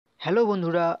Hello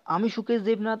বন্ধুরা, আমি সুকেশ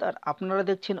দেবনাথ আর আপনারা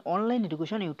দেখছেন অনলাইন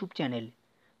এডুকেশন ইউটিউব চ্যানেল।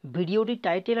 ভিডিওটির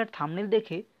টাইটেল আর থাম্বনেল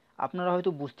দেখে আপনারা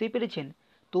হয়তো বুঝতেই পেরেছেন,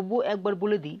 তবুও একবার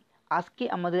বলে দিই। আজকে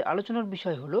আমাদের আলোচনার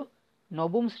বিষয় হলো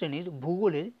নবম শ্রেণীর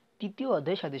ভূগোলের তৃতীয়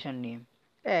অধ্যায় সাজেশন নিয়ে।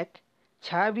 এক,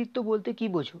 ছায়াবৃত্ত বলতে কী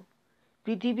বোঝো?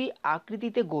 পৃথিবী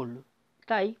আকৃতিতে গোল,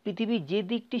 তাই পৃথিবীর যে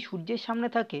দিকটি সূর্যের সামনে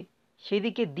থাকে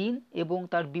সেদিকে দিন এবং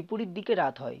তার বিপরীত দিকে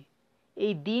রাত হয়।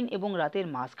 এই দিন এবং রাতের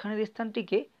মাঝখানের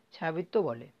স্থানটিকে ছায়াবৃত্ত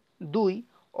বলে। দুই,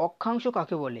 অক্ষাংশ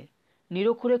কাকে বলে?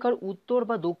 নিরক্ষরেখার উত্তর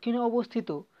বা দক্ষিণে অবস্থিত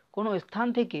কোনো স্থান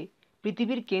থেকে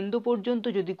পৃথিবীর কেন্দ্র পর্যন্ত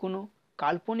যদি কোনো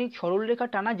কাল্পনিক সরলরেখা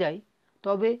টানা যায়,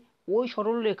 তবে ওই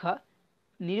সরলরেখা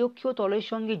নিরক্ষীয় তলের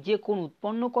সঙ্গে যে কোণ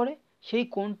উৎপন্ন করে সেই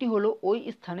কোণটি হলো ওই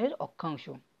স্থানের অক্ষাংশ।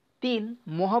 তিন,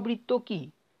 মহাবৃত্ত কি?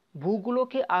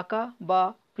 ভূগোলকে আঁকা বা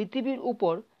পৃথিবীর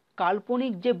উপর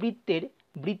কাল্পনিক যে বৃত্তের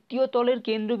বৃত্তীয় তলের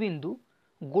কেন্দ্রবিন্দু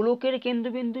গোলকের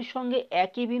কেন্দ্রবিন্দুর সঙ্গে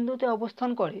একই বিন্দুতে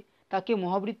অবস্থান করে তাকে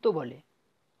মহাবৃত্ত বলে।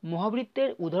 মহাবৃত্তের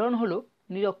উদাহরণ হলো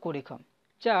নিরক্ষরেখা।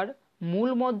 চার, মূল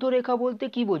মধ্যরেখা বলতে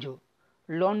কি বোঝো?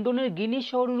 লন্ডনের গ্রিনিচ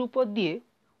শহরের উপর দিয়ে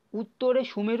উত্তরে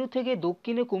সুমেরু থেকে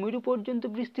দক্ষিণে কুমেরু পর্যন্ত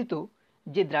বিস্তৃত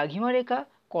যে দ্রাঘিমা রেখা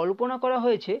কল্পনা করা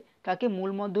হয়েছে তাকে মূল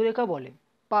মধ্যরেখা বলে।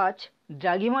 পাঁচ,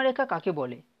 দ্রাঘিমা রেখা কাকে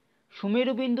বলে?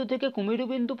 সুমেরু বিন্দু থেকে কুমেরু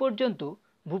বিন্দু পর্যন্ত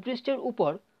ভূপৃষ্ঠের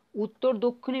উপর উত্তর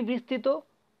দক্ষিণে বিস্তৃত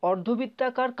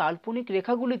অর্ধবৃত্তাকার কাল্পনিক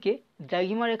রেখাগুলিকে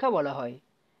দ্রাঘিমা রেখা বলা হয়।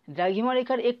 দ্রাঘিমা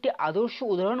রেখার একটি আদর্শ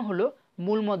উদাহরণ হলো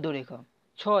মূলমধ্যরেখা।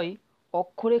 ছয়,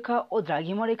 অক্ষরেখা ও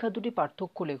দ্রাঘিমা রেখা দুটি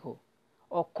পার্থক্য লেখো।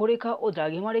 অক্ষরেখা ও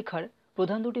দ্রাঘিমা রেখার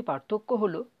প্রধান দুটি পার্থক্য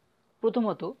হলো,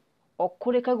 প্রথমত,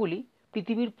 অক্ষরেখাগুলি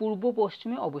পৃথিবীর পূর্ব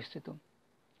পশ্চিমে অবস্থিত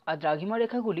আর দ্রাঘিমা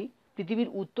রেখাগুলি পৃথিবীর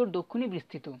উত্তর দক্ষিণে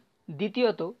বিস্তৃত।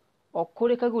 দ্বিতীয়ত,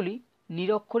 অক্ষরেখাগুলি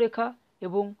নিরক্ষরেখা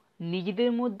এবং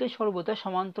নিজেদের মধ্যে সর্বদা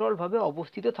সমান্তরালভাবে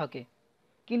অবস্থিত থাকে,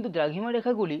 কিন্তু দ্রাঘিমা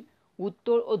রেখাগুলি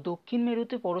উত্তর ও দক্ষিণ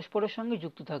মেরুতে পরস্পরের সঙ্গে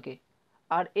যুক্ত থাকে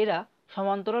আর এরা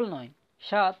সমান্তরাল নয়।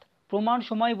 সাত, প্রমাণ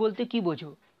সময় বলতে কি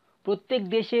বোঝো? প্রত্যেক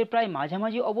দেশের প্রায়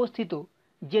মাঝামাঝি অবস্থিত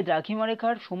যে দ্রাঘিমা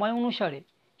রেখার সময় অনুসারে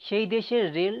সেই দেশের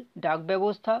রেল, ডাক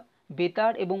ব্যবস্থা,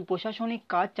 বেতার এবং প্রশাসনিক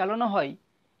কাজ চালানো হয়,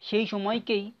 সেই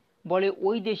সময়কেই বলে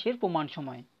ওই দেশের প্রমাণ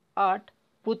সময়। আট,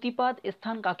 প্রতিপাদ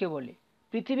স্থান কাকে বলে?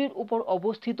 পৃথিবীর উপর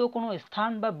অবস্থিত কোনো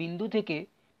স্থান বা বিন্দু থেকে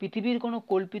পৃথিবীর কোনো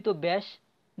কল্পিত ব্যাস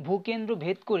ভূকেন্দ্র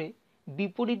ভেদ করে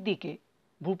বিপরীত দিকে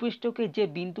ভূপৃষ্ঠকে যে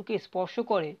বিন্দুকে স্পর্শ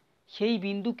করে সেই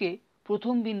বিন্দুকে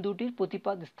প্রথম বিন্দুটির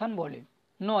প্রতিপাদ স্থান বলে।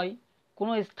 নয়,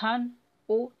 কোনো স্থান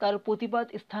ও তার প্রতিপাদ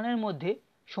স্থানের মধ্যে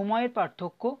সময়ের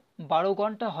পার্থক্য 12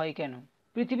 ঘন্টা হয় কেন?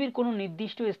 পৃথিবীর কোনো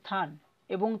নির্দিষ্ট স্থান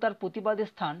এবং তার প্রতিপাদ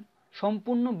স্থান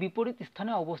সম্পূর্ণ বিপরীত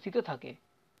স্থানে অবস্থিত থাকে।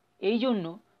 এই জন্য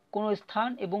কোনো স্থান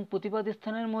এবং প্রতিপাদ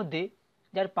স্থানের মধ্যে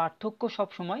যার পার্থক্য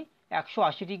সবসময়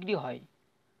 180 ডিগ্রি হয়।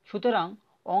 সুতরাং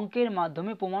অঙ্কের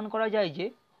মাধ্যমে প্রমাণ করা যায় যে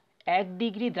 1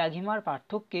 ডিগ্রি দ্রাঘিমার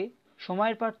পার্থক্যে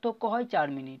সময়ের পার্থক্য হয় 4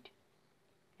 মিনিট।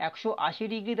 180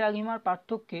 ডিগ্রি দ্রাঘিমার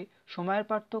পার্থক্যে সময়ের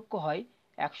পার্থক্য হয়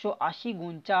 180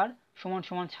 গুণ 4 সমান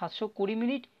সমান 720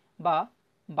 মিনিট বা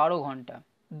 12 ঘন্টা।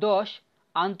 10,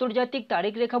 আন্তর্জাতিক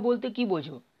তারিখ রেখা বলতে কি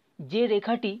বোঝো? যে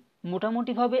রেখাটি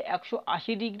মোটামুটিভাবে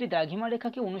 180 ডিগ্রি দ্রাঘিমা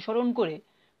রেখাকে অনুসরণ করে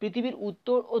পৃথিবীর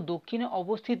উত্তর ও দক্ষিণে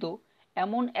অবস্থিত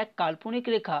এমন এক কাল্পনিক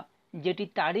রেখা যেটি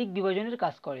তারিখ বিভাজনের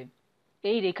কাজ করে।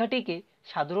 এই রেখাটিকে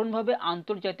সাধারণভাবে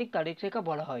আন্তর্জাতিক তারিখ রেখা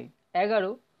বলা হয়।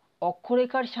 11,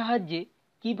 অক্ষরেখার সাহায্যে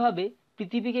কিভাবে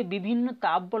পৃথিবীকে বিভিন্ন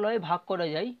তাপবলয়ে ভাগ করা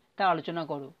যায় তা আলোচনা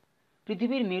করো।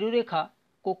 পৃথিবীর মেরুরেখা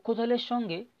কক্ষতলের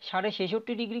সঙ্গে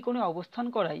 66.5 ডিগ্রি কোণে অবস্থান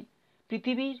করায়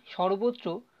পৃথিবীর সর্বত্র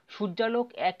সূর্যালোক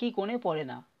একই কোণে পড়ে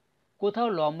না। কোথাও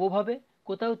লম্বভাবে,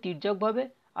 কোথাও তির্যকভাবে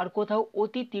আর কোথাও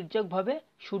অতি তির্যকভাবে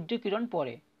সূর্যকিরণ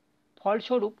পড়ে।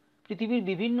 ফলস্বরূপ পৃথিবীর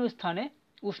বিভিন্ন স্থানে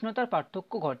উষ্ণতার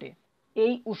পার্থক্য ঘটে।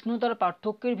 এই উষ্ণতার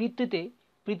পার্থক্যের ভিত্তিতে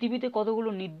পৃথিবীতে কতগুলো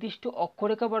নির্দিষ্ট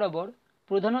অক্ষরেখা বরাবর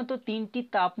প্রধানত 3টি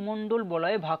তাপমণ্ডল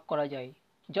বলয়ে ভাগ করা যায়,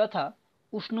 যথা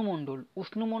উষ্ণমণ্ডল।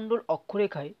 উষ্ণমণ্ডল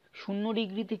অক্ষরেখায় 0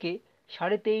 ডিগ্রি থেকে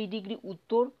 23.5 ডিগ্রি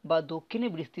উত্তর বা দক্ষিণে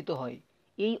বিস্তৃত হয়।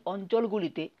 এই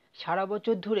অঞ্চলগুলিতে সারা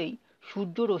বছর ধরেই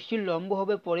সূর্য রশ্মির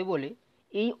লম্বভাবে পড়ে বলে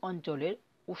এই অঞ্চলের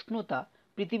উষ্ণতা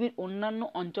পৃথিবীর অন্যান্য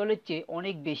অঞ্চলের চেয়ে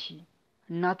অনেক বেশি।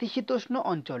 নাতিশীতোষ্ণ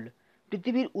অঞ্চল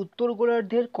পৃথিবীর উত্তর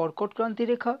গোলার্ধের কর্কটক্রান্তি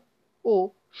রেখা ও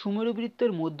সুমেরু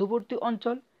বৃত্তের মধ্যবর্তী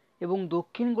অঞ্চল এবং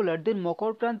দক্ষিণ গোলার্ধের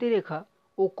মকরক্রান্তি রেখা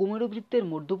ও কুমেরু বৃত্তের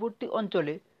মধ্যবর্তী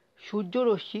অঞ্চলে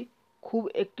সূর্যরশ্মি খুব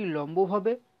একটি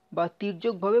লম্বভাবে বা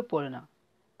তির্যকভাবে পড়ে না,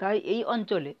 তাই এই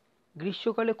অঞ্চলে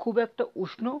গ্রীষ্মকালে খুব একটা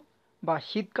উষ্ণ বা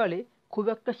শীতকালে খুব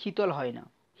একটা শীতল হয় না।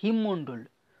 হিমমণ্ডল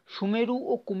সুমেরু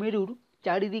ও কুমেরুর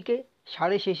চারিদিকে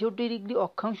 66.5 ডিগ্রি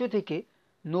অক্ষাংশ থেকে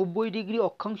 90 ডিগ্রি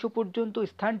অক্ষাংশ পর্যন্ত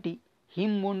স্থানটি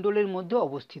হিমমণ্ডলের মধ্যে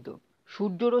অবস্থিত।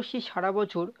 সূর্যরশ্মি সারা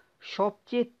বছর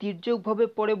সবচেয়ে তীর্যকভাবে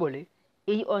পড়ে বলে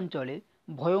এই অঞ্চলে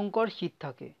ভয়ঙ্কর শীত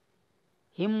থাকে।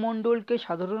 হিমমণ্ডলকে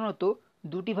সাধারণত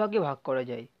দুটি ভাগে ভাগ করা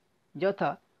যায়, যথা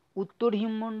উত্তর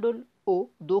হিমমণ্ডল ও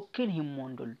দক্ষিণ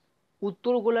হিমমণ্ডল।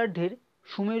 উত্তর গোলার্ধের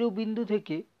সুমেরু বিন্দু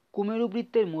থেকে কুমেরু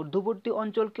বৃত্তের মধ্যবর্তী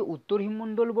অঞ্চলকে উত্তর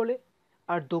হিমমণ্ডল বলে,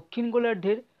 আর দক্ষিণ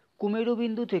গোলার্ধের কুমেরু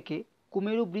বিন্দু থেকে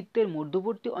কুমেরু বৃত্তের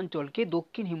মধ্যবর্তী অঞ্চলকে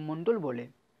দক্ষিণ হিমমণ্ডল বলে।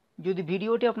 যদি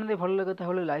ভিডিওটি আপনাদের ভালো লাগে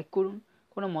তাহলে লাইক করুন,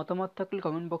 কোনো মতামত থাকলে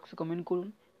কমেন্ট বক্সে কমেন্ট করুন,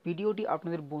 ভিডিওটি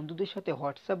আপনাদের বন্ধুদের সাথে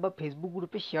হোয়াটসঅ্যাপ বা ফেসবুক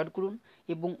গ্রুপে শেয়ার করুন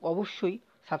এবং অবশ্যই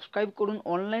সাবস্ক্রাইব করুন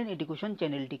অনলাইন এডুকেশন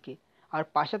চ্যানেলটিকে। আর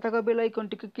পাশে থাকা বেল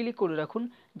আইকনটিকে ক্লিক করে রাখুন,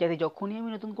 যাতে যখনই আমি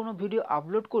নতুন কোনো ভিডিও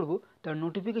আপলোড করব তার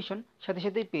নোটিফিকেশন সাথে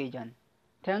সাথেই পেয়ে যান।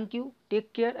 Thank you, take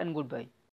care and good bye.